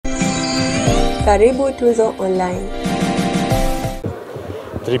Karibu Tuzo Online.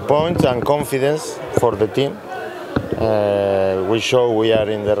 3 points and confidence for the team. We show we are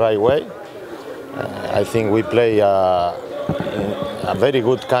in the right way. I think we play a very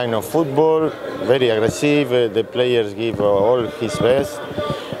good kind of football, very aggressive. The players give all his best.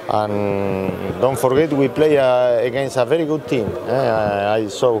 And don't forget, we play against a very good team. I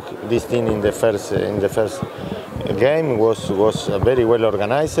saw this team in the first game was very well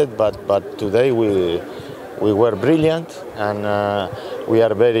organized, but today we were brilliant, and we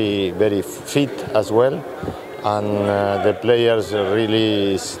are very fit as well. And the players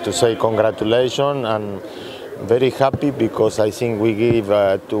really, to say congratulations, and very happy because I think we give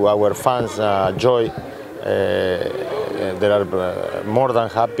to our fans joy. They are more than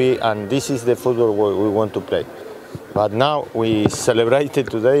happy, and this is the football we want to play. But now we celebrated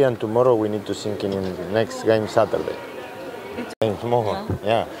today, and tomorrow we need to sink in the next game Saturday. Tomorrow,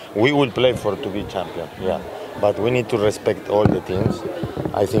 yeah, we will play to be champion. Yeah, but we need to respect all the teams.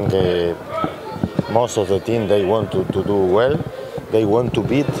 I think most of the team, they want to do well. They want to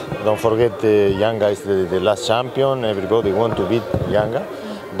beat. Don't forget, Yanga is the last champion. Everybody want to beat Yanga,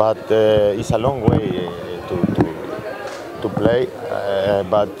 but it's a long way to play.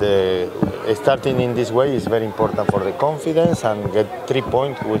 But starting in this way is very important for the confidence, and get 3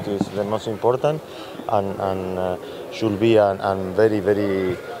 points, which is the most important, and should be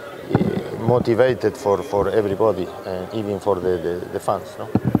very motivated for everybody, even for the fans. No?